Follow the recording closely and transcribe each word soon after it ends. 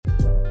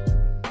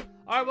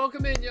All right,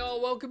 welcome in,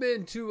 y'all. Welcome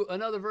in to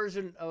another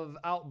version of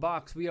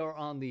Outbox. We are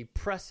on the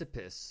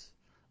precipice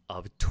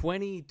of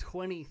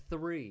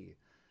 2023.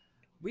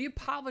 We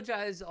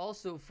apologize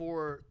also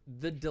for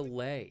the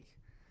delay.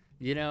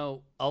 You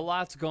know, a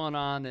lot's going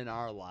on in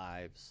our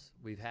lives.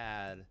 We've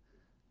had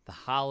the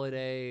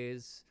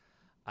holidays.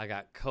 I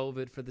got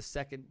COVID for the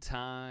second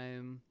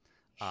time.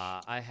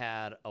 I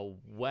had a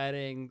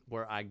wedding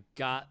where I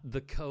got the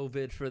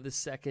COVID for the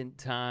second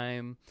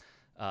time.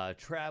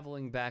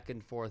 Traveling back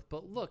and forth.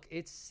 But look,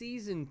 it's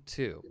season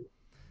 2.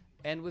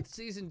 And with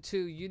season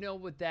 2, you know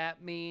what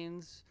that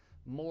means?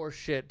 More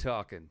shit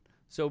talking.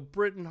 So,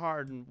 Britton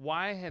Harden,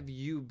 why have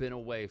you been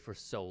away for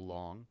so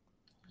long?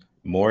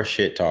 More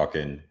shit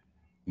talking,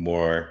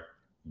 more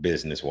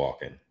business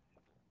walking.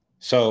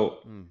 So,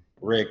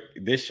 Rick,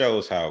 this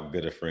shows how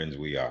good of friends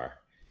we are.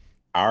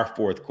 Our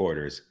fourth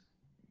quarters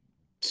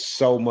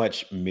so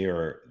much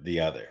mirror the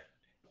other.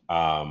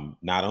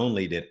 Not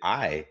only did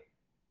I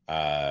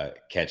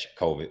catch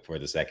COVID for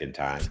the second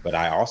time, but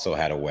I also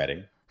had a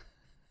wedding.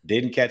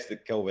 Didn't catch the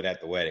COVID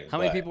at the wedding. How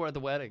many people were at the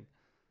wedding?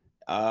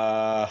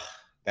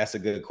 That's a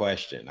good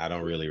question. I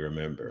don't really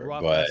remember.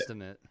 Rough but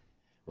estimate.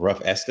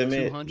 Rough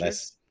estimate? 200?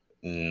 Less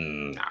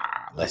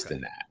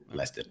than that.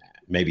 Less than that.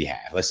 Maybe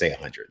half. Let's say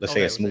 100. Let's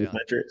say a smooth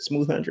 100.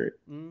 Smooth 100?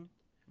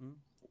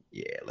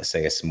 Yeah, let's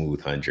say a smooth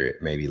 100,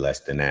 maybe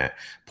less than that.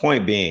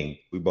 Point being,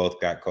 we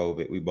both got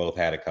COVID. We both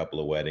had a couple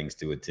of weddings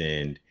to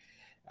attend.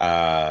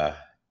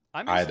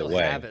 I may still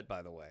have it,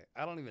 by the way.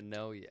 I don't even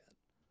know yet.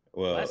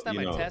 Well, last time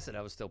I tested,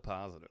 I was still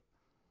positive.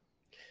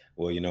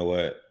 Well, you know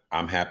what?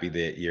 I'm happy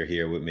that you're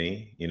here with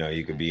me. You know,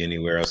 you could be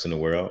anywhere else in the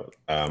world.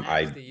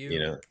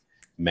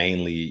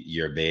 Mainly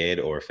your bed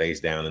or face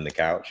down in the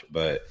couch,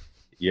 but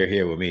you're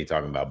here with me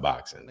talking about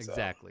boxing.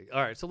 Exactly. So.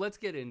 All right, so let's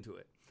get into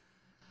it.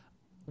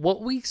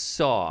 What we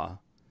saw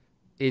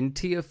in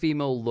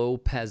Teofimo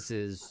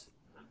Lopez's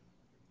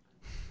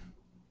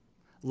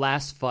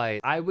last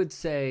fight, I would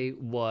say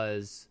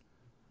was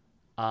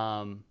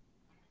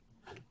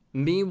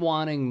me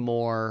wanting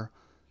more,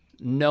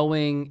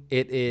 knowing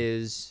it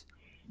is,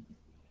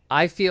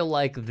 I feel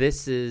like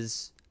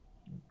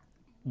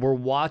we're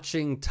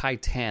watching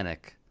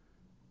Titanic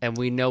and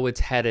we know it's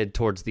headed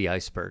towards the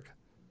iceberg.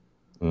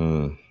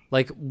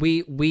 Like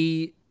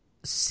we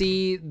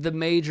see the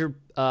major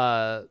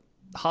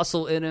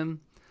hustle in him.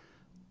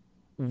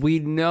 We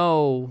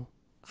know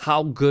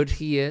how good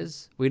he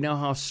is. We know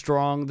how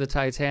strong the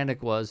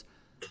Titanic was.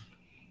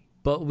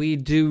 But we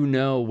do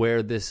know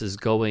where this is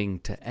going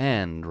to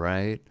end,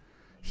 right?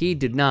 He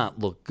did not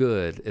look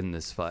good in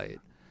this fight.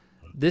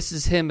 This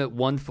is him at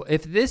 140.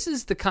 If this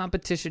is the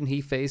competition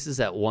he faces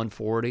at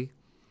 140,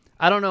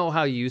 I don't know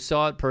how you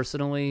saw it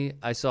personally.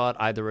 I saw it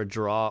either a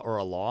draw or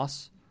a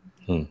loss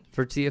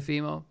for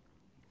Teofimo.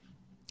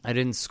 I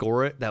didn't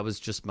score it. That was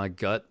just my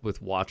gut with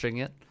watching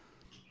it.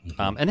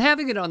 And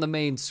having it on the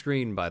main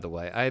screen, by the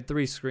way. I had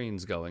 3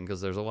 screens going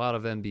because there's a lot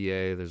of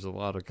NBA, there's a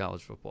lot of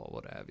college football,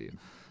 what have you.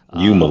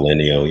 You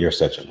millennial. You're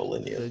such a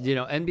millennial. You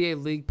know,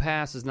 NBA League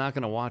Pass is not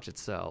going to watch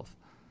itself.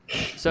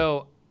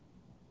 So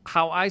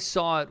how I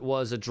saw it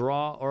was a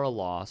draw or a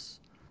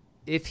loss.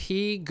 If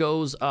he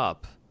goes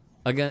up,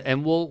 again,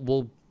 and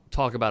we'll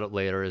talk about it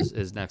later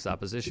as next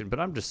opposition, but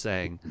I'm just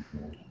saying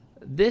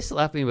this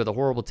left me with a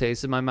horrible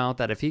taste in my mouth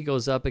that if he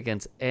goes up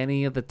against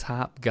any of the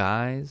top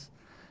guys,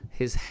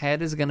 his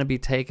head is going to be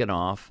taken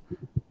off.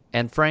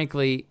 And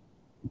frankly,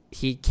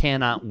 he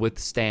cannot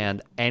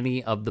withstand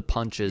any of the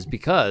punches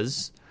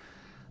because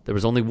there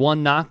was only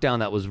 1 knockdown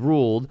that was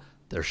ruled.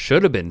 There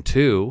should have been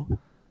 2.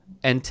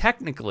 And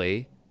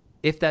technically,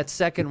 if that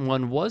second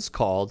one was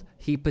called,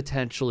 he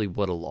potentially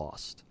would have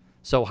lost.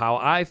 So how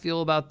I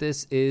feel about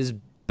this is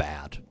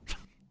bad.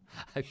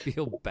 I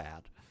feel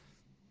bad.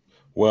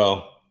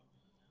 Well,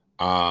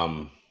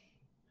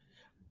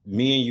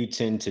 me and you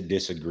tend to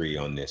disagree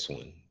on this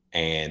one.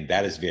 And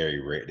that is very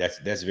rare.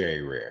 That's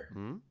very rare.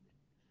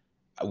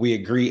 We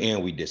agree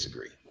and we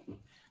disagree.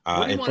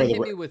 What do you want to hit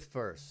me with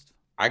first?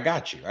 I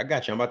got you. I'm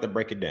about to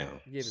break it down.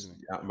 Give it to me.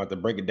 I'm about to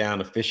break it down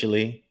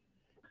officially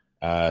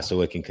so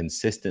it can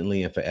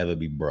consistently and forever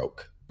be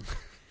broke.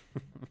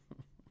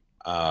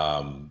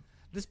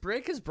 This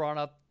break has brought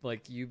up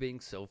like you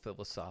being so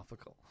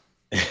philosophical.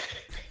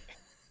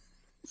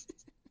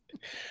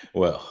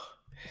 Well,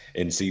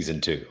 in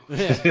season 2.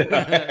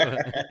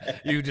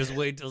 You just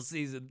wait till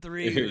season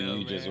 3.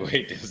 You just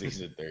wait till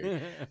season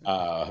 3.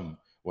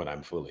 When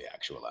I'm fully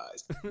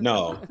actualized.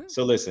 No.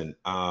 So listen,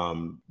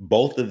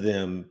 both of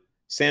them,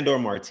 Sandor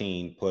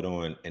Martin put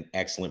on an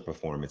excellent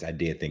performance. I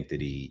did think that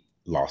he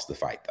lost the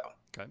fight,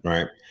 though. Okay.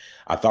 Right?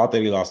 I thought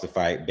that he lost the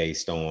fight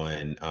based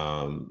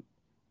on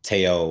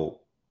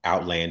Teo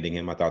outlanding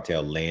him. I thought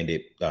Teo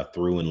landed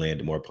through and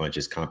landed more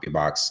punches.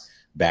 CompuBox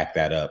backed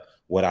that up.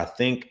 What I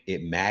think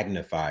it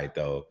magnified,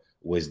 though,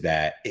 was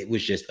that it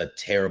was just a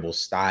terrible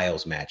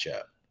styles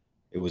matchup.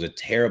 It was a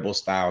terrible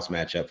styles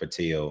matchup for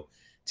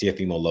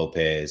Teofimo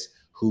Lopez,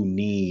 who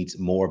needs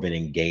more of an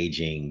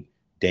engaging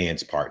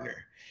dance partner.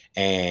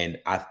 And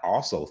I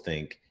also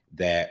think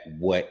that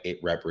what it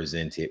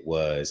represented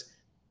was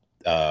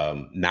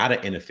not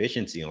an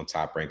inefficiency on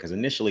Top Rank, because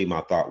initially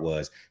my thought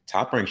was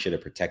Top Rank should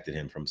have protected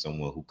him from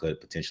someone who could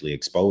potentially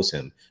expose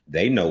him.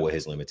 They know what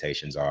his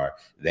limitations are.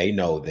 They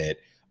know that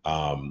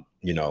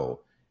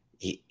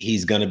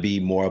he's going to be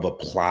more of a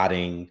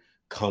plotting,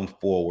 come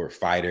forward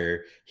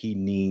fighter. He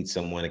needs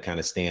someone to kind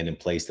of stand in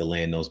place to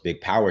land those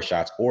big power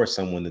shots, or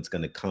someone that's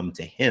going to come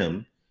to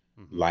him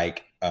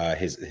like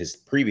his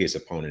previous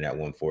opponent at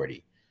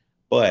 140.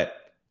 But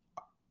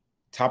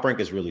Top Rank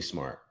is really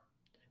smart.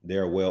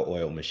 They're a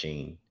well-oiled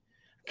machine.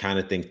 Kind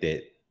of think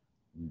that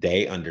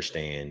they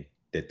understand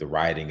that the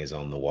writing is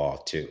on the wall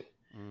too.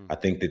 I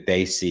think that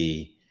they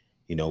see,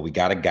 we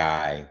got a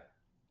guy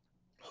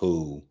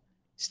who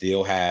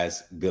still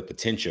has good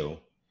potential.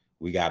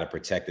 We got to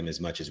protect him as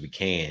much as we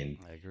can.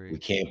 I agree. We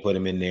can't put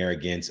him in there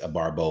against a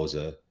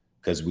Barboza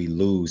because we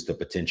lose the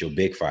potential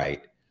big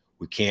fight.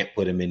 We can't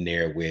put him in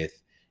there with,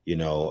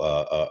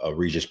 a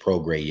Regis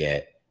Prograis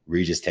yet.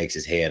 Regis takes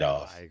his head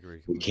off. I agree.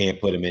 We can't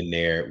put him in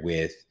there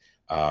with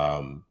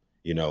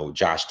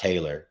Josh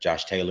Taylor.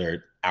 Josh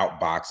Taylor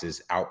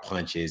outboxes,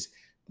 outpunches,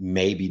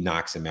 maybe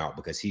knocks him out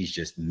because he's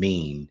just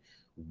mean.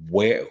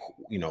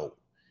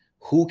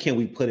 Who can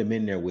we put him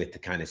in there with to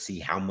kind of see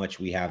how much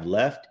we have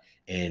left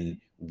and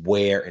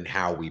where and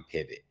how we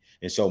pivot?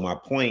 And so my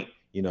point,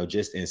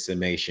 just in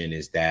summation,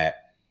 is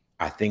that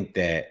I think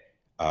that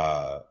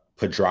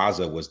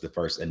Pedraza was the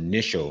first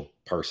initial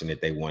person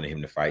that they wanted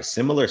him to fight.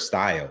 Similar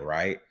style,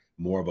 right?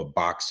 More of a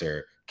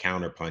boxer,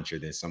 counter puncher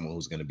than someone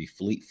who's going to be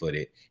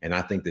fleet-footed. And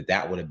I think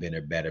that would have been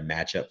a better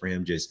matchup for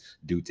him just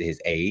due to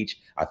his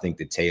age. I think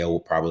that Teo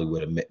probably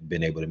would have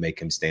been able to make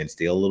him stand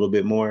still a little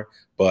bit more.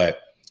 But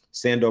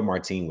Sandor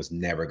Martin was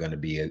never going to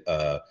be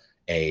a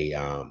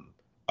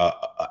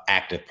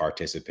active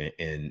participant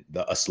in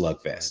a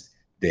slugfest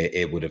that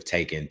it would have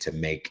taken to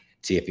make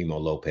Teofimo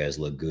Lopez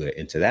look good.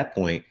 And to that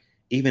point,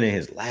 even in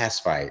his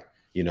last fight,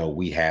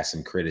 we had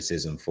some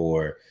criticism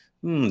for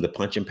the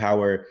punching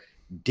power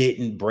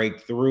didn't break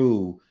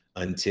through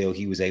until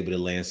he was able to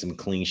land some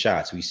clean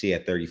shots. We see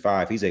at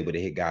 35, he's able to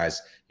hit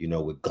guys,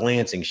 with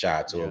glancing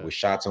shots or with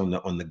shots on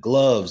the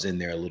gloves and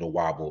they're a little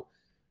wobbled.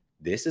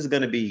 This is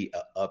going to be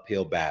an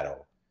uphill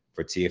battle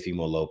for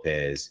Teofimo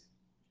Lopez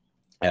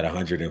at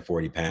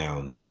 140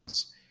 pounds,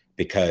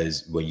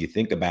 because when you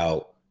think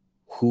about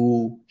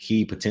who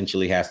he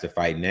potentially has to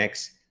fight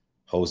next,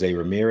 Jose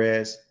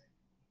Ramirez,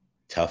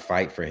 tough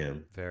fight for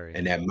him. Very.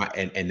 And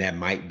that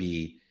might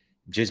be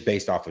just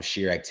based off of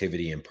sheer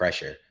activity and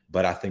pressure.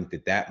 But I think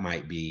that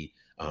might be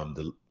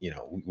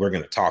we're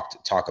going to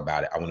talk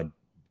about it. I want to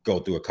go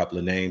through a couple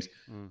of names.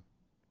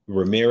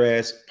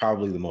 Ramirez,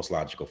 probably the most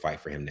logical fight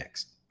for him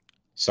next.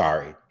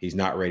 Sorry, he's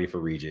not ready for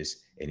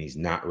Regis, and he's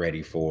not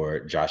ready for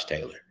Josh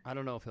Taylor. I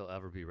don't know if he'll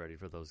ever be ready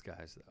for those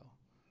guys, though.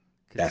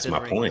 That's my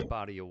point. His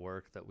body of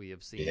work that we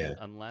have seen,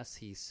 unless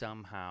he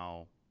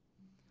somehow,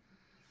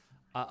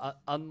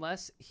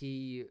 unless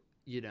he,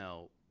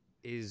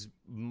 is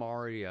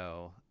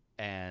Mario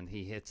and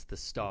he hits the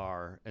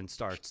star and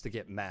starts to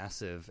get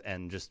massive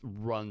and just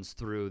runs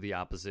through the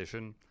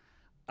opposition,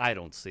 I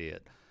don't see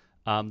it.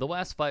 The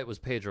last fight was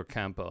Pedro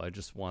Campo. I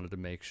just wanted to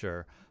make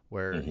sure,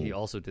 where he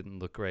also didn't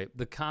look great.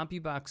 The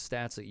CompuBox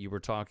stats that you were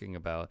talking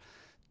about,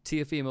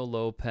 Teofimo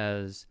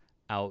Lopez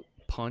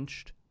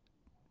out-punched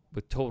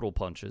with total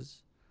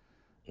punches.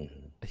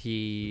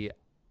 He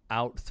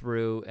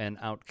out-threw and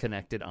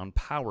out-connected on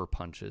power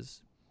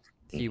punches.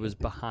 He was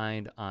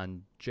behind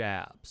on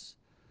jabs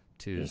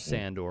to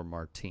Sandor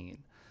Martin.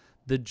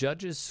 The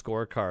judges'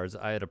 scorecards,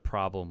 I had a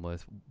problem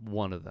with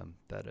one of them,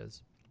 that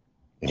is.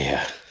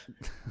 Yeah.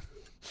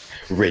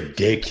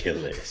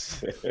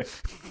 Ridiculous.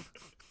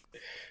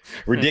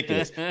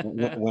 Ridiculous.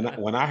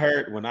 When I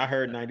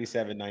heard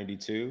 97,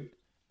 92,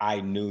 I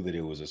knew that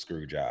it was a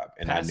screw job,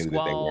 and I knew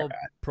that they were.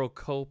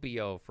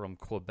 Procopio from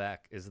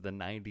Quebec is the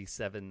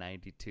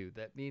 97-92.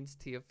 That means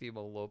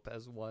Teofimo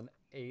Lopez won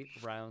 8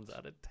 rounds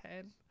out of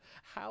 10.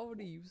 How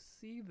do you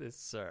see this,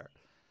 sir?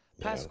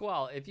 Yeah.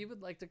 Pasquale, if you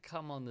would like to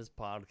come on this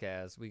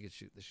podcast, we could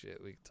shoot the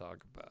shit. We could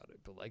talk about it.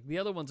 But the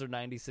other ones are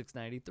 96,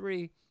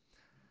 93.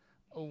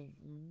 A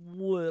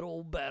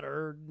little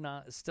better,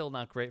 still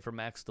not great for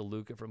Max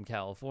DeLuca from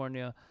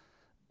California.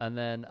 And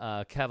then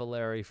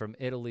Cavallari from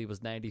Italy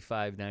was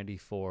 95,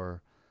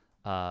 94,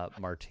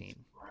 Martin.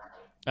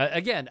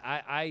 Again,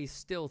 I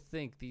still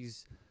think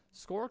these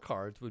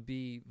scorecards would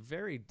be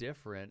very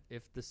different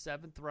if the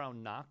 7th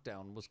round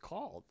knockdown was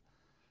called.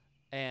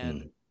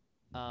 And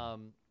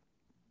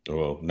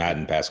well, not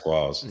in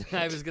Pasquale's.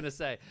 I was going to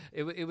say,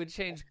 it would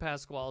change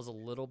Pasquale's a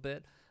little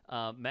bit.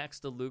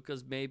 Max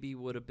DeLuca's maybe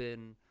would have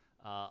been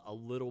a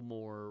little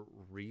more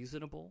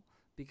reasonable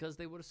because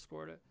they would have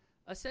scored it.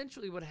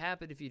 Essentially what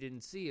happened, if you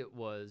didn't see it,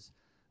 was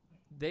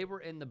they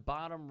were in the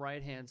bottom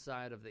right-hand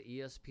side of the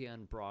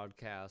ESPN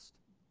broadcast,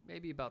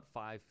 maybe about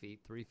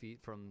 3 feet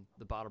from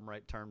the bottom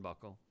right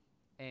turnbuckle,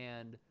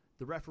 and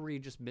the referee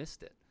just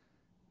missed it.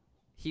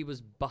 He was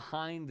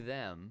behind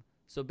them.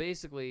 So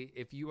basically,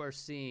 if you're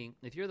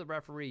the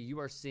referee, you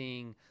are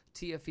seeing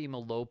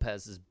Teofimo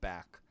Lopez's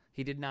back.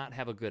 He did not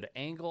have a good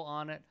angle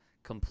on it,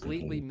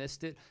 completely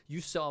missed it.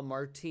 You saw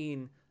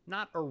Martin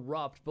not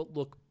erupt, but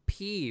look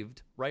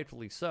peeved,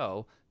 rightfully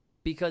so,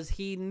 because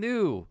he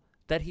knew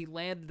that he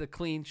landed a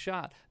clean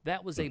shot.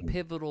 That was a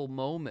pivotal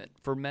moment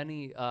for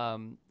many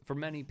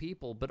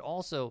people, but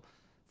also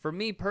for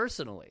me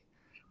personally,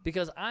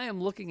 because I am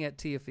looking at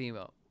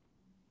Teofimo.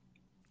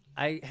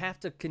 I have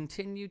to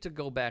continue to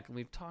go back, and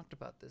we've talked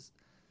about this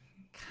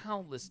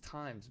countless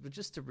times, but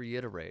just to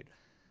reiterate,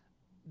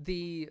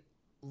 the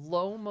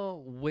Loma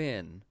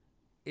win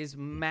is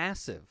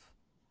massive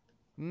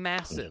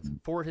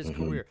for his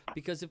career,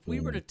 because if we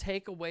were to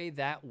take away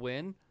that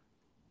win,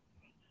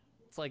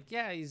 it's like,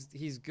 yeah,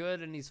 he's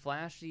good and he's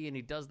flashy and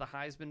he does the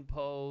Heisman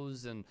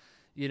pose, and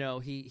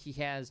he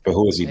has. But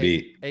who has he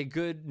beat? A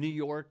good New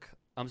York.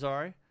 I'm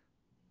sorry.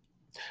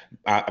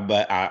 I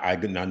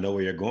know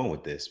where you're going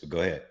with this, but go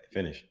ahead,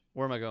 finish.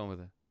 Where am I going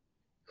with it?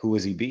 Who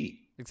has he beat?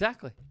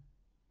 Exactly.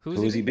 Who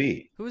has he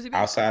beat? Who has he beat?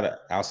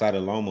 Outside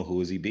of Loma, who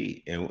has he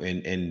beat?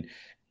 And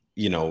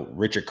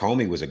Richard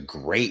Comey was a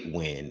great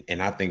win,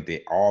 and I think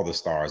that all the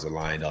stars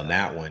aligned on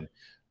that one.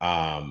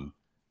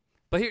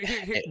 But here,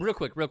 real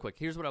quick.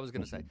 Here's what I was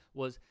going to say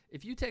was,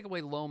 if you take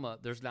away Loma,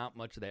 there's not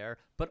much there.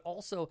 But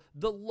also,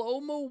 the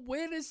Loma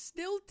win is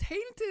still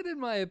tainted, in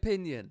my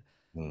opinion,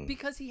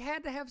 because he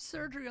had to have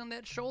surgery on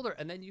that shoulder.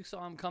 And then you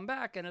saw him come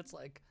back, and it's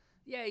like,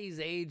 yeah, he's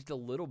aged a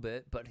little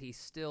bit, but he's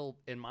still,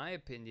 in my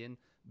opinion,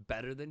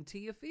 better than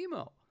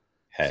Teofimo.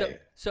 Hey.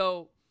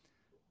 So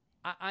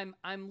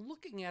I'm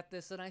looking at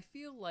this, and I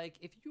feel like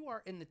if you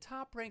are in the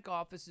top rank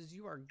offices,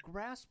 you are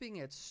grasping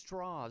at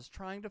straws,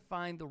 trying to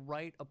find the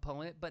right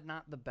opponent, but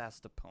not the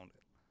best opponent.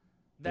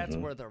 That's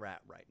where they're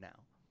at right now.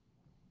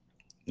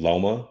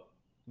 Loma?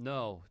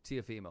 No,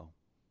 Teofimo.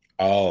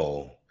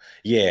 Oh,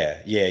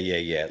 yeah.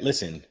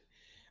 Listen,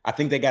 I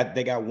think they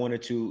got one or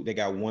two. They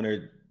got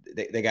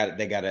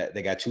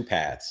two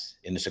paths,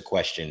 and it's a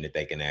question that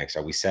they can ask: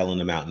 are we selling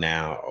them out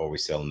now, or are we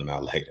selling them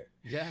out later?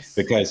 Yes.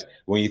 Because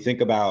when you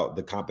think about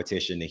the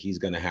competition that he's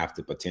going to have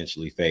to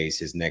potentially face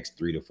his next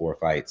 3 to 4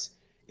 fights,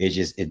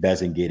 it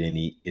doesn't get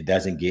any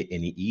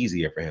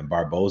easier for him.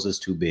 Barboza's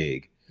too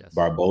big. Yes.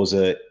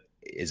 Barboza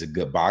is a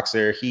good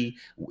boxer. He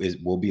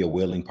will be a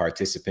willing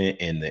participant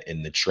in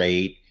the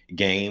trade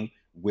game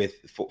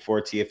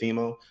for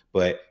Teofimo,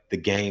 but the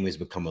game has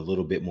become a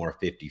little bit more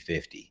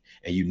 50-50,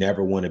 and you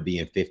never want to be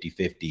in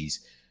 50-50s.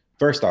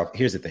 First off,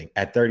 here's the thing: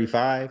 at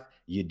 35,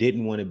 you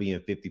didn't want to be in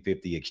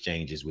 50-50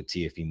 exchanges with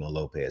Teofimo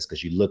Lopez,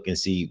 because you look and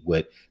see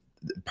what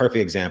the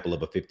perfect example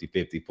of a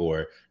 50-50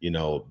 for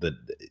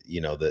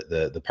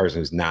the person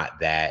who's not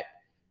that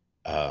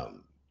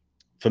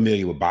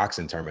familiar with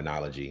boxing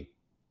terminology.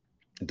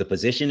 The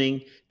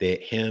positioning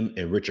that him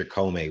and Richard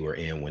Comey were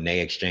in when they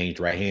exchanged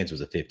right hands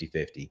was a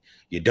 50-50.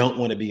 You don't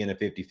want to be in a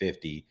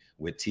 50-50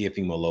 with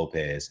Teofimo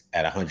Lopez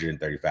at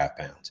 135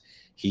 pounds.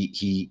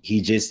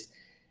 He just,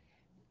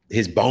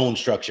 his bone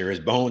structure, his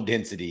bone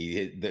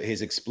density,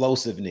 his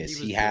explosiveness,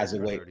 he has a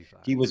way.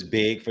 He was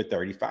big for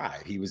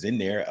 35. He was in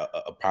there,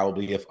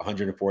 probably a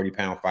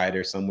 140-pound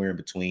fighter, somewhere in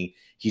between.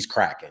 He's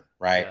cracking,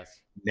 right?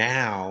 Yes.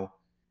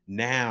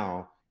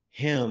 Now,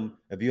 him,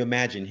 if you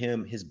imagine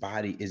him, his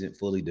body isn't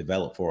fully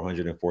developed for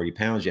 140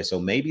 pounds yet. So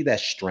maybe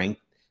that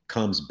strength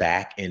comes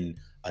back in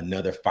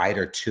another fight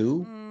or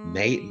two.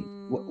 Wait,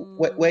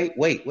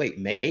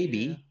 maybe.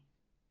 Yeah.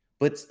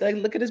 But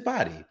look at his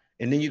body.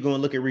 And then you go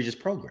and look at Regis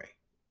Prograis.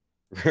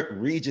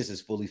 Regis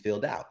is fully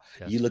filled out.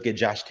 Yes. You look at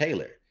Josh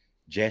Taylor.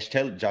 Josh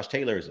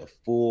Taylor is a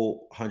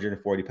full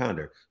 140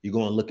 pounder. You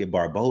go and look at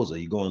Barboza.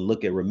 You go and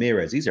look at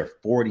Ramirez. These are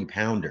 40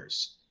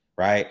 pounders,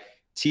 right?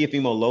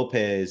 Teofimo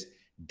Lopez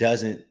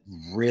doesn't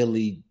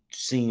really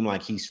seem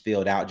like he's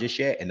filled out just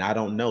yet. And I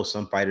don't know,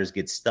 some fighters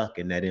get stuck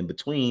in that in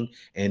between.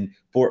 And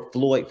Fort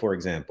Floyd, for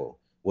example,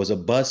 was a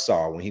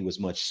buzzsaw when he was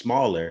much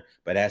smaller,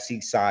 but as he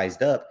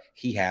sized up,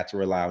 he had to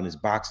rely on his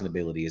boxing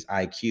ability, his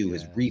IQ,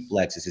 his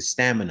reflexes, his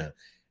stamina.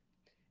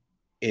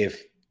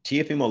 If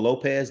Teofimo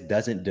Lopez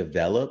doesn't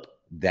develop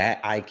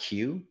that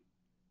IQ,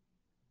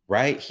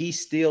 right, he's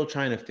still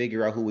trying to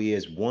figure out who he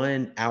is,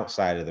 1,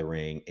 outside of the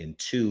ring, and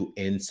 2,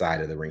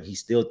 inside of the ring. He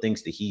still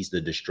thinks that he's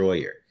the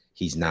destroyer.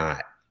 He's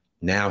not.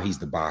 Now he's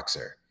the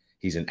boxer.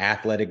 He's an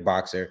athletic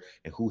boxer,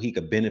 and who he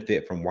could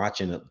benefit from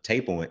watching a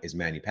tape on is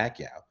Manny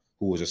Pacquiao,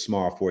 who was a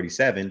small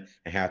 47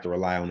 and had to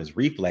rely on his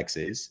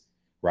reflexes,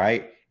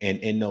 right? And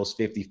in those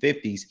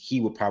 50-50s,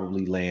 he would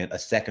probably land a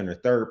second or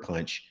third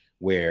punch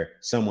where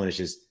someone is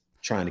just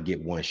trying to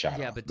get one shot off.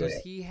 Yeah, but does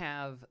he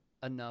have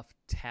enough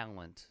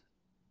talent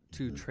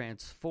to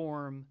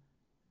transform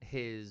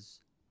his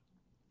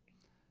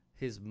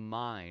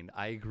mind?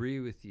 I agree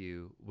with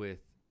you with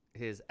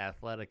his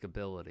athletic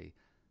ability,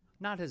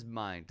 not his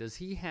mind. Does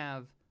he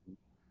have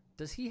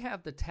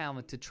the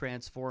talent to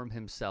transform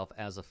himself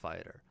as a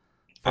fighter,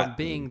 from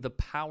being the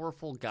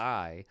powerful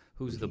guy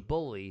who's the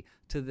bully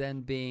to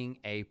then being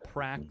a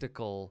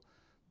practical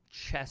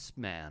chess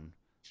man?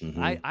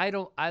 I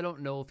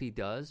don't know if he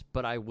does,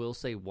 but I will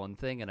say one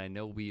thing, and I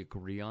know we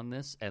agree on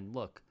this. And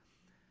look,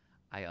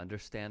 I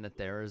understand that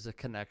there is a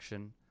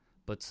connection,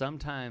 but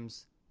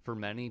sometimes for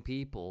many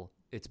people,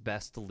 it's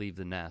best to leave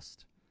the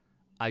nest.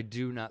 I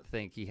do not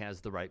think he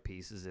has the right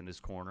pieces in his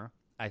corner.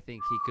 I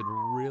think he could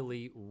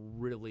really,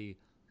 really.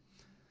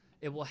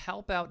 It will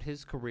help out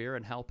his career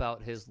and help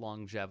out his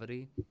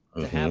longevity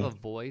to have a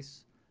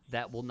voice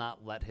that will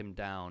not let him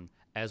down,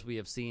 as we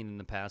have seen in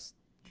the past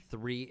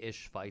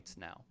 3-ish fights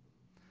now.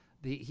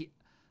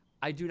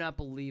 I do not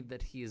believe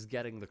that he is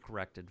getting the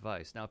correct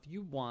advice. Now, if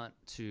you want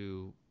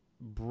to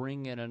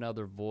bring in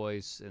another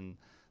voice and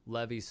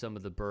levy some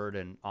of the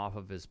burden off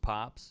of his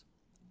pops,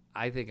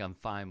 I think I'm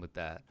fine with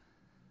that.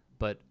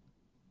 But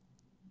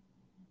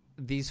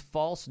these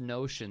false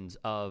notions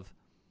of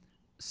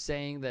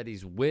saying that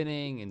he's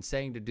winning and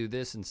saying to do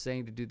this and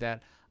saying to do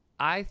that,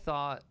 I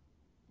thought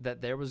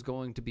that there was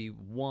going to be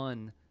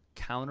one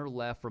counter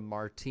left from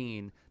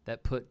Martin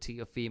that put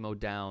Teofimo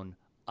down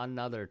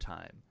another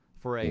time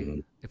for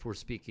if we're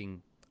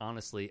speaking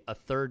honestly, a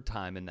third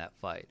time in that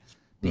fight.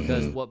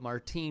 Because what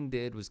Martin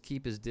did was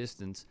keep his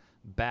distance,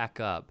 back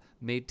up,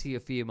 made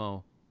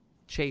Teofimo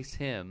chase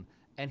him,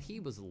 and he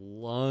was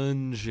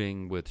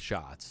lunging with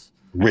shots.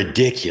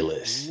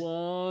 Ridiculous.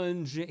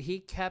 Lunging. He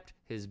kept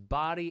his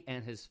body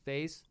and his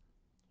face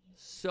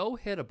so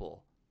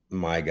hittable.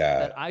 My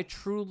God. That I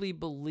truly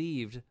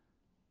believed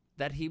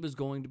that he was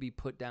going to be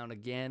put down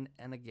again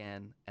and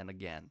again and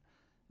again.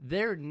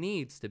 There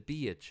needs to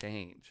be a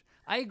change.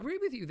 I agree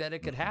with you that it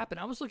could happen.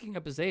 I was looking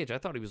up his age. I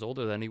thought he was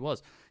older than he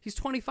was. He's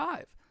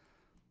 25.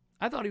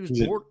 I thought he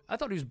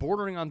was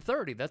bordering on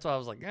 30. That's why I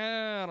was like,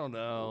 I don't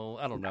know.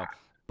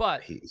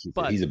 But he's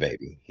a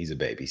baby. He's a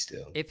baby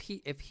still. If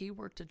he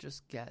were to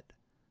just get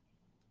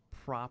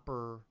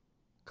proper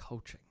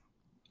coaching,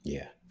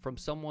 from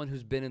someone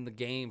who's been in the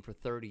game for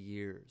 30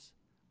 years,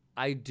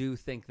 I do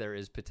think there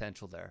is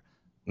potential there.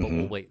 But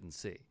we'll wait and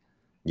see.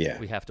 Yeah,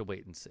 we have to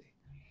wait and see.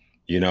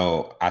 You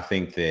know, I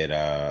think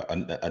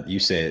that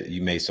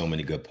you made so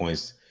many good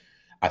points.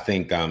 I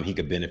think he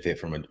could benefit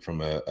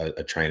from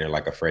a trainer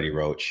like a Freddie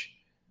Roach,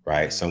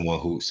 right? Someone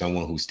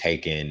who's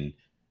taken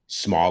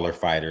smaller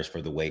fighters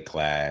for the weight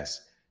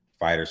class,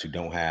 fighters who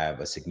don't have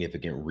a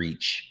significant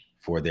reach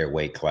for their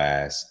weight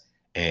class,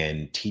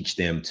 and teach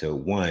them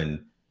to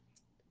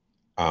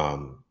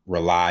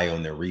rely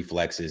on their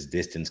reflexes,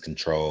 distance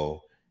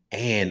control,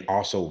 and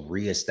also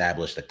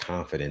reestablish the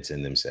confidence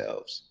in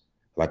themselves.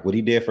 Like what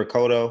he did for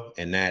Cotto,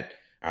 and that,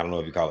 I don't know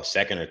if you call it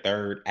second or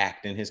third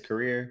act in his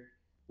career,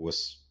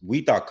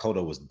 we thought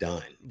Cotto was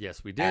done.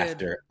 Yes, we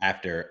did.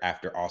 After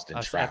Austin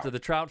Trout. After the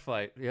Trout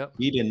fight. Yep.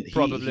 He didn't he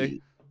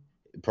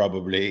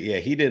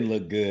didn't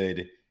look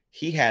good.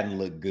 He hadn't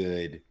looked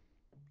good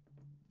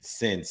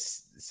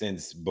since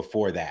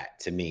before that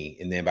to me.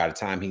 And then by the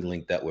time he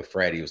linked up with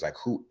Freddie, he was like,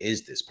 who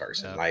is this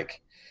person? Yep.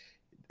 Like,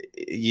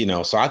 you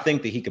know, so I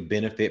think that he could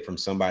benefit from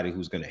somebody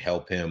who's going to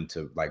help him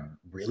to like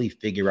really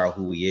figure out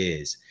who he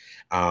is.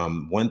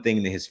 One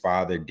thing that his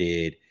father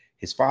did,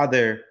 his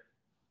father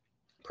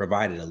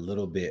provided a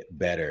little bit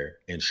better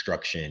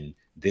instruction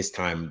this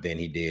time than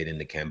he did in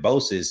the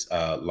Kambosos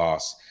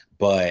loss,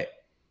 but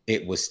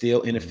it was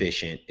still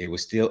inefficient. It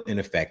was still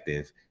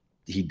ineffective.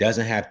 He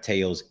doesn't have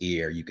Teo's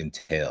ear, you can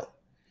tell.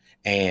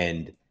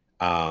 And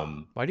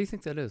why do you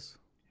think that is?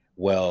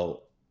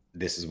 Well,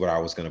 this is what I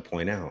was going to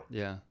point out.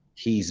 Yeah.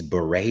 He's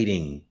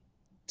berating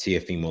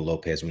Teofimo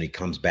Lopez when he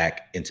comes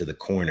back into the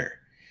corner.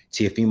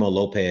 Teofimo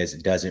Lopez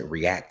doesn't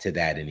react to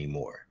that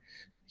anymore.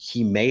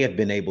 He may have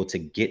been able to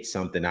get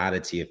something out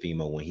of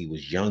Teofimo when he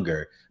was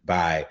younger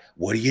by,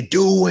 what are you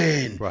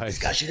doing? Right. This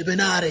guy should have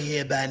been out of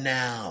here by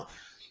now.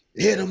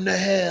 Hit him to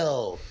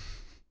hell.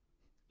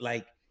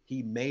 Like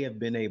Teofimo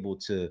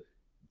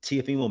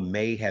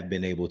may have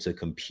been able to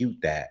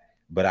compute that.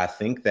 But I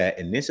think that,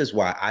 and this is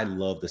why I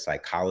love the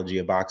psychology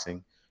of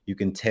boxing, you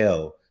can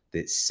tell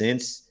that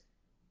since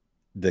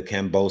the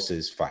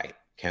Kambosos fight,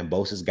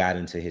 Kambosos got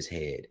into his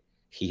head.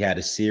 He had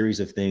a series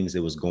of things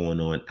that was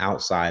going on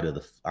outside of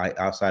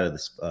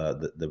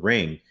the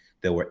ring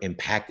that were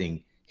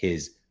impacting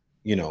his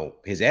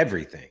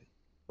everything,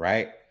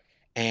 right?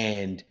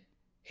 And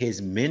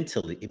his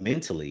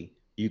mentally,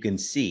 you can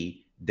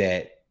see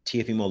that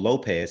Teofimo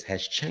Lopez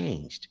has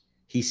changed.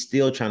 He's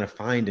still trying to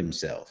find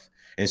himself,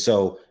 and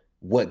so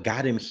what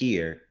got him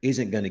here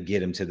isn't going to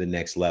get him to the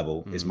next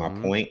level, is my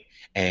point.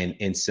 And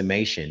in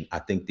summation, I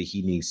think that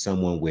he needs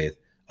someone with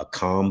a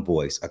calm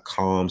voice, a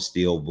calm,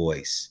 still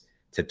voice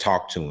to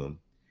talk to him,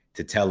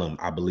 to tell him,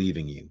 I believe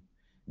in you.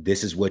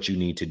 This is what you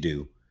need to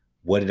do.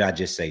 What did I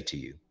just say to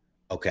you?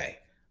 Okay,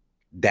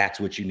 that's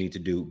what you need to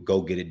do.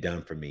 Go get it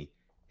done for me.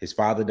 His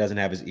father doesn't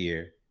have his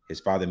ear. His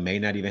father may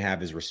not even have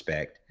his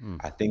respect.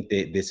 I think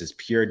that this is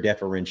pure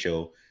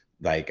deferential.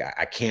 Like,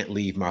 I can't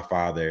leave my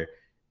father.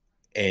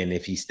 And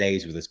if he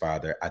stays with his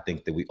father, I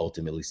think that we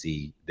ultimately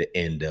see the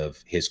end of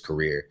his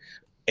career.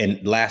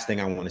 And last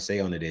thing I want to say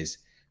on it is,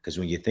 because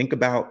when you think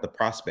about the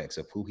prospects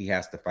of who he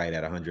has to fight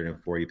at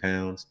 140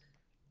 pounds,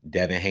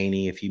 Devin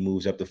Haney, if he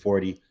moves up to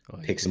 40,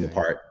 picks him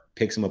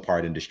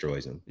apart and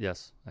destroys him.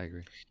 Yes, I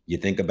agree. You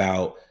think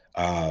about,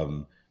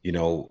 again,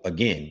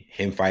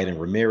 him fighting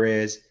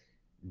Ramirez.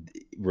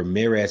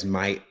 Ramirez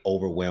might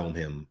overwhelm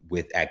him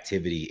with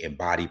activity and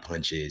body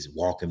punches,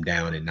 walk him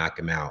down and knock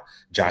him out.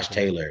 Josh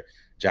Taylor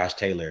Josh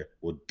Taylor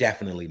will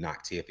definitely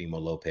knock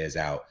Teofimo Lopez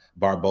out.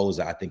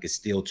 Barboza, I think, is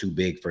still too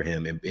big for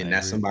him. And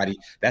that's somebody,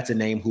 that's a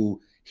name who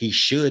he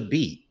should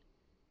beat.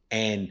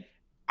 And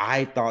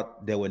I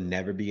thought there would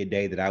never be a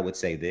day that I would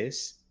say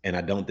this. And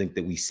I don't think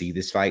that we see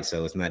this fight,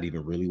 so it's not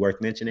even really worth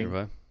mentioning.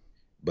 Right.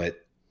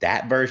 But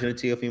that version of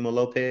Teofimo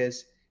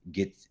Lopez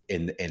gets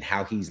in, and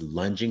how he's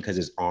lunging because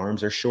his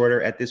arms are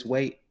shorter at this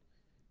weight,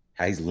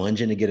 how he's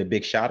lunging to get a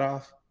big shot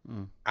off.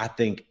 I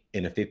think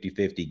in a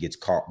 50-50 gets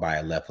caught by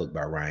a left hook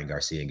by Ryan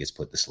Garcia and gets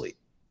put to sleep.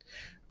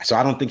 So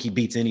I don't think he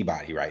beats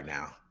anybody right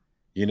now.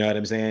 You know what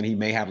I'm saying? He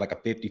may have like a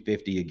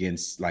 50-50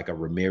 against like a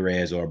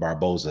Ramirez or a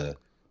Barboza,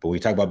 but when we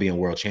talk about being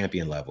world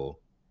champion level,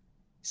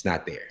 it's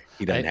not there.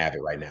 He doesn't have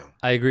it right now.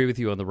 I agree with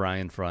you on the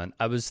Ryan front.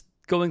 I was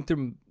going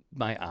through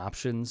my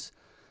options.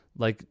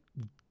 Like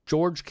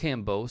George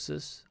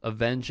Kambosos,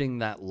 avenging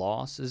that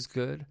loss is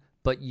good,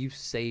 but you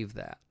save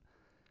that.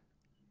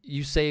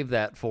 You save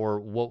that for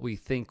what we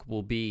think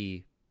will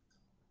be,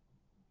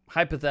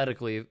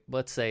 hypothetically,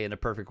 let's say in a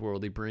perfect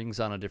world, he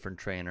brings on a different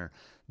trainer.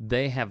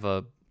 They have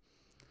a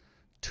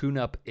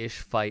tune-up-ish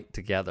fight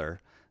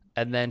together,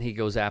 and then he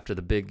goes after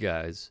the big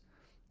guys,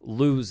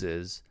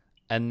 loses,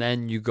 and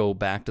then you go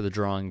back to the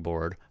drawing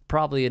board,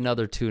 probably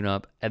another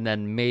tune-up, and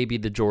then maybe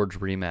the George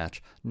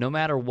rematch. No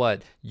matter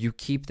what, you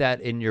keep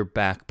that in your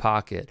back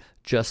pocket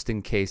just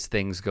in case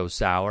things go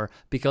sour,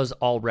 because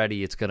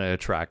already it's going to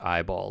attract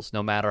eyeballs.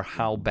 No matter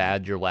how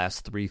bad your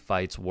last 3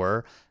 fights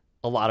were,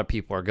 a lot of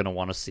people are going to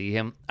want to see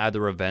him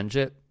either avenge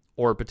it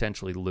or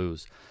potentially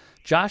lose.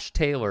 Josh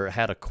Taylor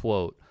had a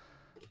quote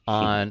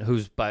on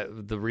who's by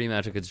the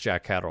rematch against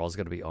Jack Catterall is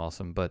going to be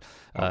awesome, but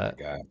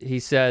he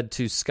said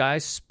to Sky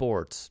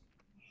Sports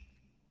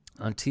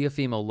on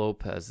Teofimo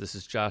Lopez, this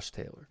is Josh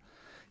Taylor,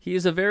 he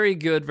is a very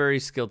good, very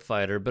skilled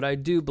fighter, but I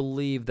do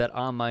believe that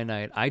on my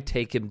night, I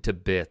take him to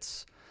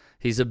bits.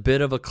 He's a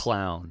bit of a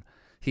clown.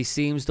 He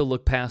seems to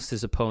look past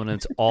his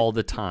opponents all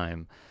the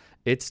time.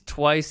 It's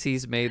twice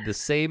he's made the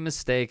same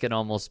mistake and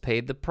almost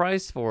paid the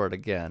price for it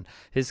again.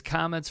 His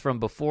comments from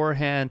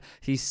beforehand,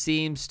 he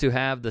seems to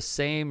have the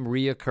same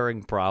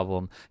reoccurring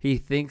problem. He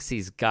thinks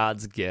he's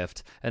God's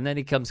gift, and then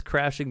he comes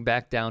crashing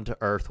back down to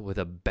earth with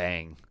a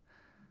bang.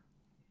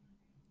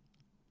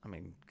 I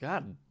mean,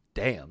 god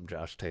damn,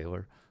 Josh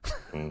Taylor.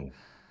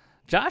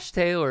 Josh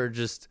Taylor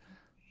just...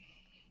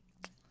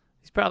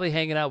 he's probably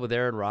hanging out with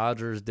Aaron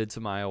Rodgers, did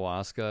some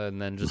ayahuasca,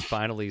 and then just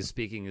finally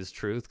speaking his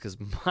truth, because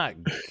my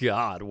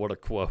God, what a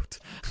quote.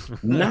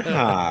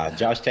 Nah,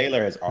 Josh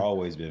Taylor has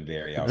always been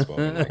very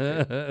outspoken like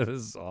that. This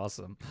is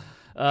awesome.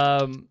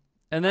 And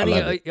then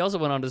he also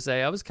went on to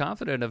say, I was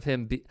confident of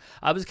him.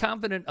 I was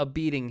confident of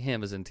beating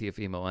him, as in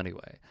Teofimo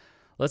anyway.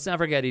 Let's not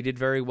forget, he did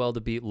very well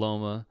to beat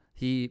Loma.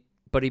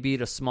 But he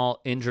beat a small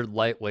injured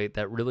lightweight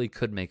that really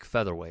could make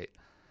featherweight.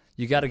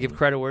 You got to give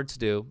credit where it's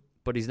due,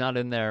 but he's not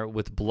in there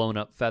with blown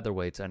up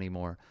featherweights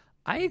anymore.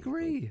 I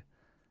agree.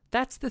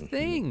 That's the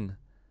thing.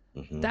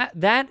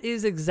 That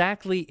is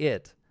exactly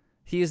it.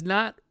 He is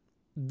not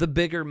the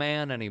bigger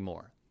man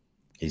anymore.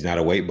 He's not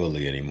a weight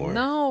bully anymore.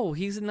 No,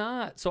 he's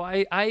not. So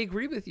I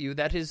agree with you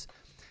that his,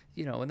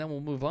 and then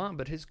we'll move on,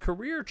 but his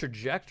career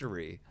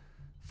trajectory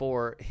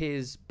for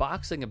his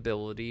boxing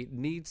ability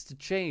needs to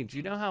change.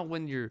 You know how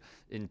when you're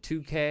in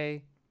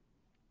 2K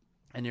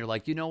and you're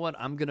like, you know what,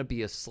 I'm going to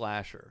be a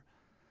slasher.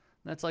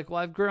 That's like, well,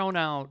 I've grown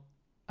out.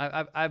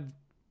 I've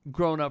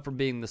grown up from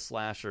being the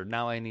slasher.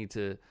 Now I need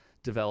to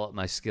develop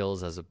my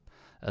skills as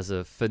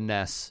a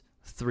finesse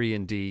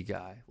 3-and-D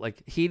guy.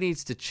 Like, he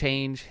needs to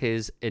change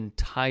his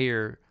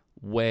entire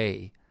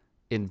way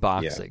in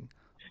boxing,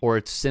 or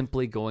it's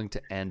simply going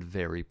to end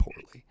very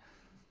poorly.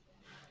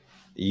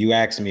 You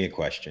asked me a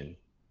question.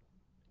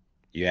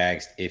 You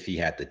asked if he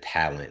had the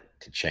talent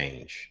to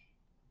change.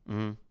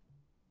 Mm-hmm.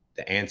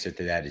 The answer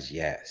to that is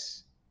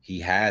yes. He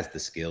has the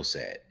skill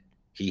set.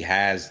 He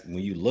has,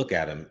 when you look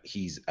at him,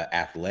 he's an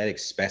athletic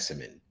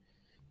specimen.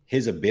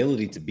 His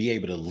ability to be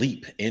able to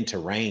leap into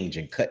range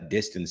and cut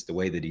distance the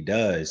way that he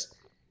does,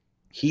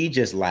 he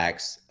just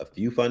lacks a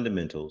few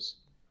fundamentals.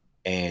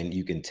 And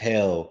you can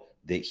tell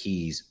that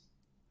he's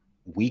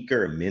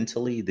weaker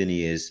mentally than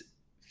he is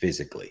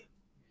physically.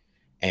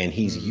 And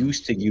he's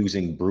used to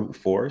using brute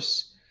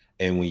force.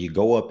 And when you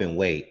go up in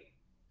weight,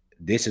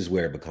 this is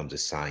where it becomes a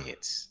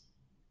science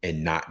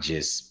and not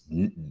just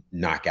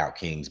knockout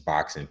kings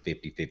boxing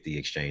 50-50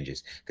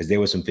 exchanges. Because there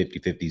were some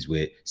 50-50s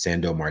with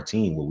Sandor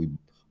Martin where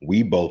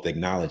we both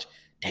acknowledge,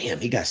 damn,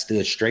 he got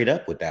stood straight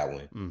up with that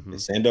one.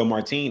 And Sandor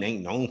Martin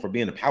ain't known for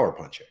being a power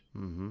puncher.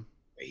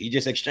 He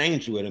just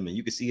exchanged with him and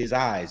you could see his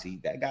eyes.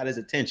 That got his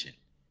attention.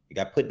 He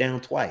got put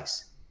down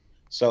twice.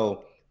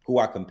 So who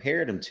I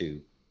compared him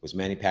to was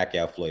Manny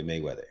Pacquiao, Floyd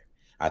Mayweather.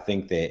 I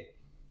think that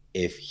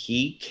if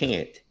he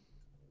can't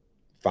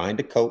find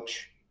a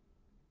coach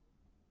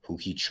who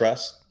he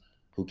trusts,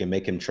 who can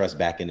make him trust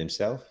back in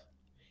himself,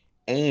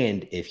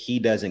 and if he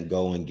doesn't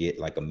go and get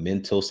like a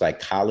mental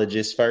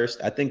psychologist first,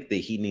 I think that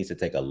he needs to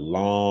take a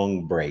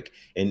long break.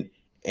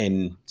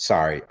 And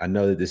sorry, I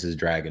know that this is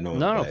dragging on.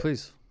 No,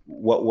 please.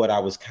 What I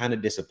was kind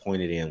of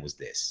disappointed in was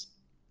this.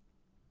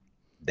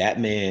 That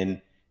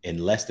man in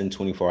less than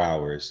 24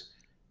 hours.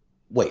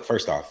 Wait,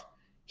 first off,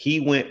 he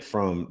went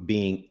from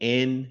being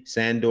in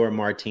Sandor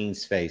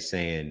Martin's face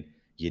saying,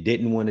 you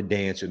didn't want to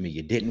dance with me,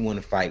 you didn't want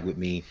to fight with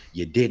me,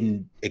 you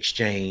didn't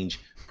exchange,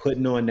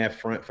 putting on that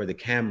front for the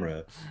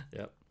camera,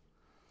 Yep.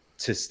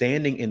 to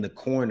standing in the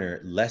corner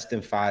less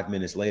than 5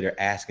 minutes later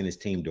asking his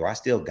team, do I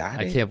still got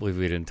I it? can't believe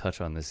we didn't touch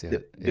on this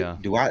yet. Yeah.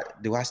 Do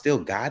I still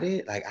got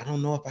it? Like, I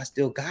don't know if I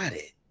still got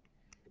it.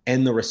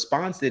 And the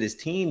response that his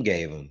team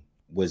gave him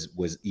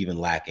was even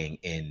lacking.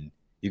 And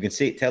you can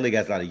tell he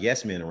got a lot of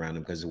yes men around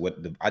him, because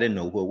I didn't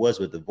know who it was,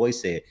 but the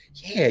voice said,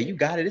 yeah, you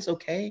got it. It's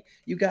okay.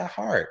 You got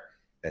heart.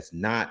 That's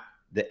not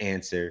the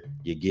answer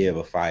you give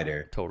a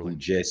fighter Totally. who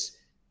just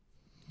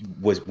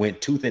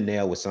went tooth and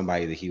nail with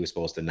somebody that he was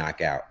supposed to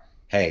knock out.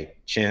 Hey,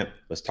 champ,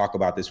 let's talk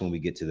about this when we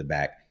get to the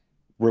back.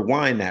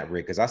 Rewind that,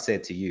 Rick, because I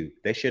said to you,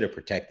 they should have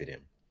protected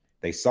him.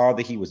 They saw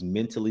that he was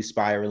mentally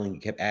spiraling. He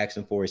kept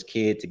asking for his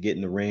kid to get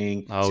in the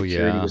ring. Oh,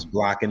 Security yeah. was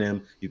blocking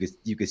him. You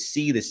could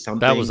see that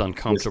something That was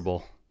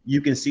uncomfortable. You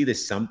can see that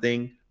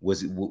something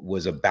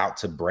was about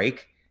to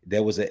break.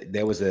 There was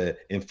a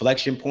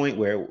inflection point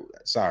where,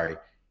 sorry,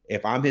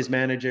 if I'm his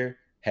manager,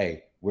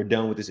 hey, we're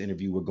done with this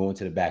interview. We're going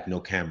to the back, no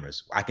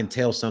cameras. I can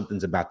tell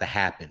something's about to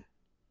happen.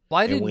 Well,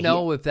 I didn't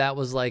know if that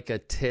was like a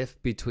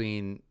tiff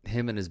between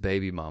him and his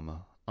baby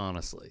mama,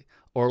 honestly.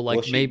 Or like,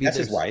 well, maybe that's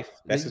his wife.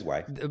 That's his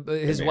wife.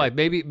 His wife.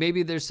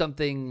 Maybe there's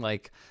something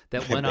like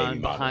that went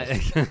on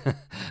behind.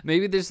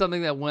 Maybe there's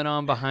something that went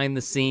on behind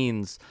the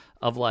scenes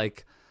of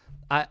like,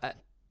 I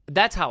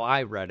that's how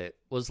I read it,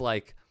 was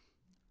like,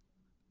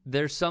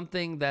 there's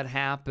something that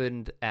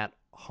happened at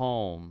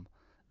home,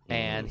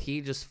 and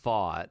he just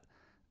fought,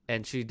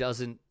 and she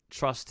doesn't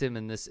trust him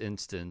in this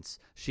instance.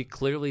 She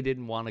clearly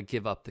didn't want to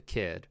give up the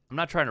kid. I'm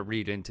not trying to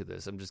read into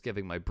this. I'm just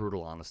giving my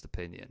brutal, honest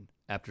opinion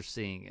after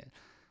seeing it.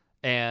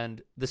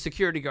 And the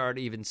security guard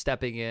even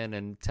stepping in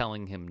and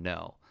telling him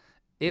no.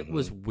 It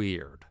was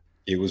weird.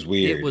 It was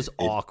weird. It was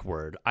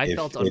awkward. I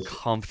felt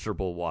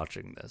uncomfortable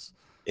watching this.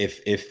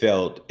 It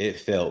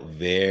felt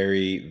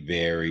very,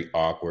 very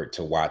awkward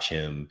to watch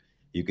him.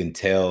 You can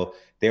tell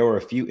there were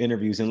a few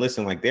interviews, and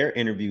listen, like, there are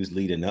interviews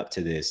leading up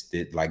to this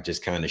that like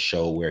just kind of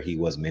show where he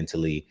was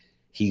mentally.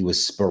 He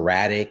was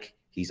sporadic.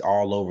 He's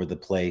all over the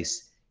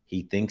place.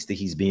 He thinks that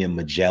he's being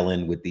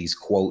Magellan with these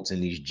quotes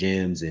and these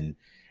gems, and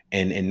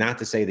not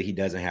to say that he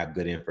doesn't have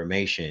good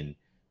information,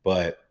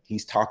 but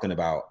he's talking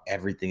about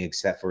everything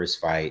except for his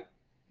fight.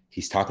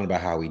 He's talking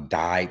about how he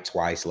died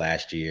twice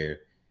last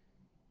year.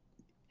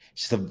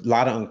 Just a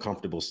lot of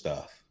uncomfortable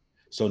stuff.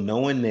 So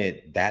knowing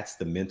that that's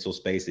the mental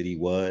space that he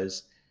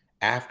was,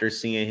 after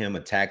seeing him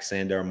attack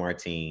Sandor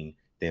Martin,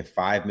 then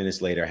 5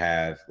 minutes later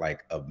have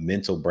like a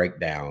mental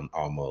breakdown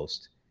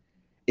almost.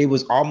 It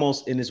was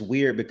almost, and it's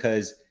weird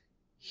because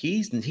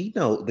he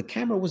knows the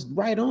camera was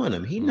right on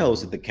him. He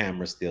knows that the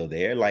camera's still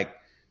there. Like,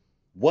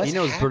 what's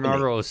happening?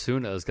 Bernardo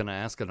Osuna is going to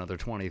ask another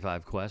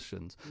 25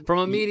 questions. From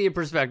a media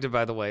perspective,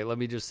 by the way, let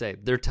me just say,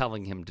 they're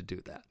telling him to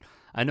do that.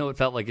 I know it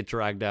felt like it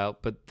dragged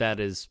out, but that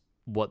is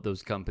what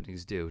those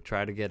companies do.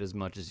 Try to get as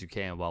much as you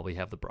can while we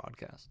have the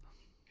broadcast.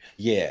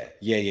 Yeah.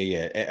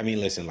 I mean,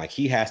 listen, like,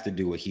 he has to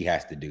do what he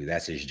has to do.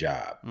 That's his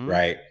job,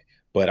 right?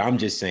 But I'm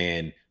just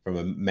saying, from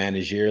a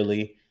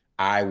managerially,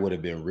 I would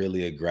have been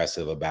really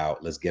aggressive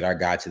about, let's get our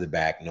guy to the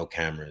back, no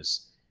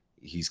cameras.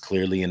 He's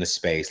clearly in a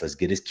space. Let's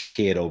get his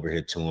kid over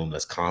here to him.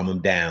 Let's calm him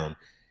down.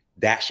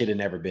 That should have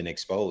never been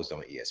exposed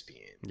on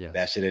ESPN. Yes.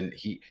 That shouldn't,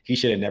 he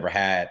should have never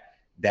had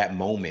that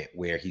moment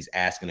where he's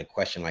asking a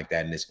question like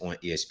that and it's on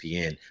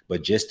ESPN.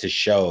 But just to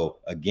show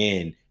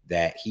again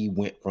that he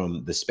went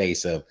from the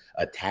space of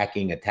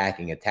attacking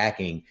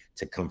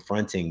to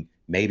confronting,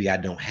 maybe I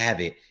don't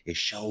have it. It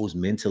shows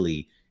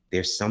mentally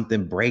there's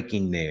something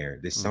breaking there.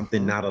 There's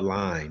something not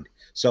aligned.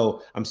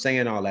 So I'm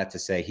saying all that to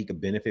say he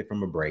could benefit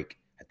from a break.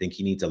 I think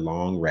he needs a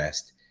long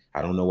rest.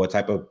 I don't know what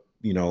type of,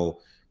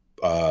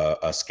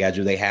 a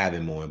schedule they have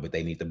him on, but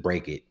they need to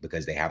break it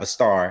because they have a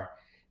star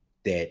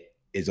that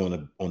is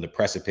on the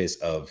precipice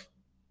of,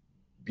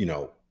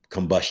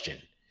 combustion.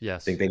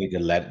 Yes. I think they need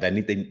to they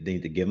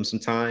need to give him some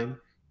time,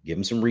 give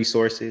him some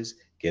resources,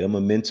 get him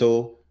a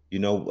mental,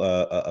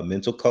 a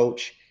mental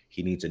coach.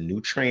 He needs a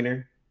new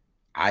trainer.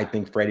 I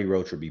think Freddie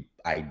Roach would be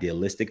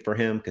idealistic for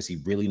him because he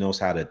really knows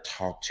how to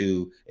talk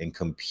to and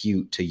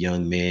compute to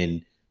young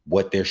men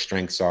what their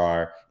strengths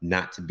are,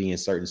 not to be in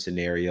certain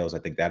scenarios. I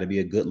think that'd be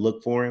a good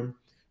look for him.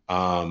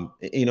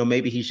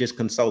 Maybe he's just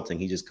consulting.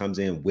 He just comes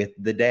in with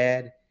the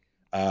dad.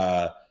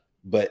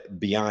 But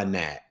beyond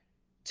that,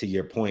 to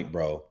your point,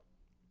 bro,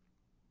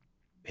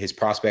 his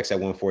prospects at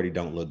 140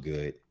 don't look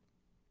good.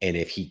 And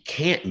if he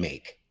can't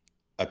make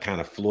a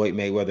kind of Floyd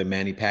Mayweather,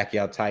 Manny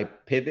Pacquiao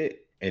type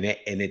pivot, and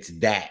it's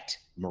that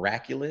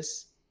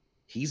miraculous,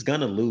 he's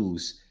gonna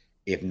lose.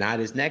 If not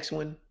his next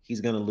one, he's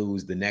gonna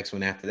lose the next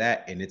one after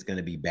that, and it's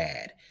gonna be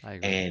bad. I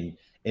agree.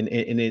 And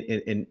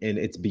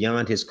it's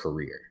beyond his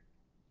career.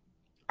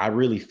 I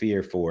really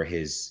fear for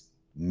his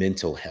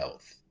mental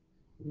health.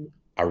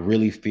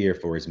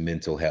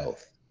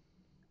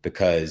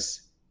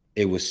 Because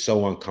it was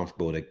so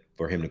uncomfortable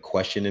for him to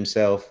question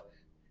himself.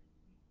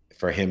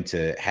 for him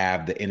to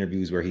have the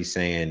interviews where he's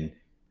saying,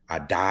 I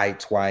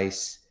died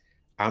twice.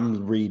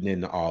 I'm reading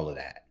into all of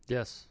that.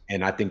 Yes.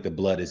 And I think the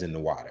blood is in the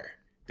water.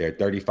 There are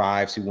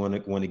 35s who want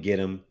to get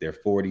him. There are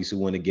 40s who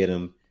want to get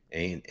him.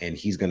 And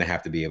he's going to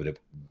have to be able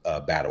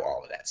to battle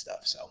all of that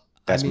stuff. So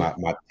that's my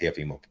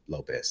Teofimo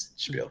Lopez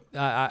spiel.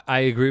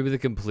 I agree with it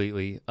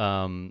completely.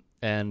 And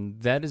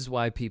that is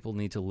why people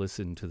need to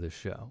listen to this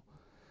show.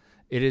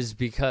 It is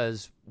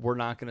because we're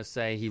not going to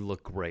say he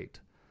looked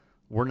great.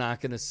 We're not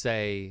going to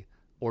say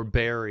or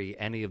bury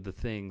any of the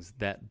things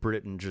that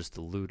Britton just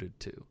alluded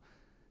to.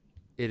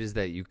 It is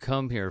that you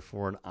come here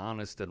for an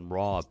honest and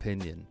raw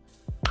opinion.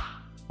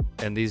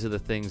 And these are the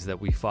things that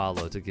we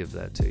follow to give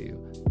that to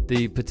you.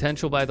 The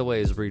potential, by the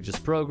way, is Regis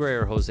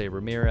Prograis or Jose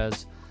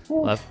Ramirez.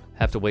 We'll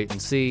have to wait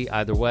and see.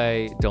 Either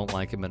way, don't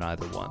like him in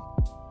either one.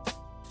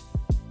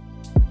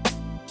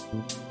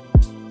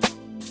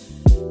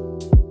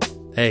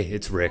 Hey,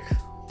 it's Rick.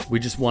 We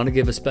just want to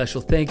give a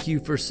special thank you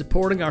for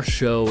supporting our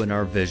show and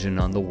our vision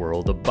on the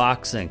world of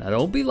boxing. Now,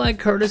 don't be like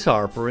Curtis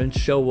Harper and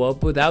show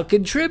up without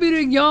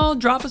contributing, y'all.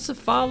 Drop us a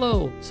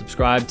follow.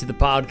 Subscribe to the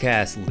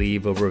podcast.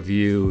 Leave a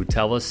review.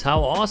 Tell us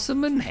how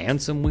awesome and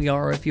handsome we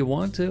are if you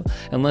want to.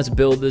 And let's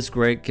build this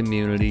great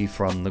community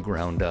from the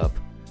ground up.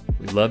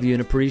 We love you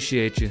and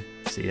appreciate you.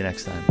 See you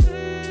next time.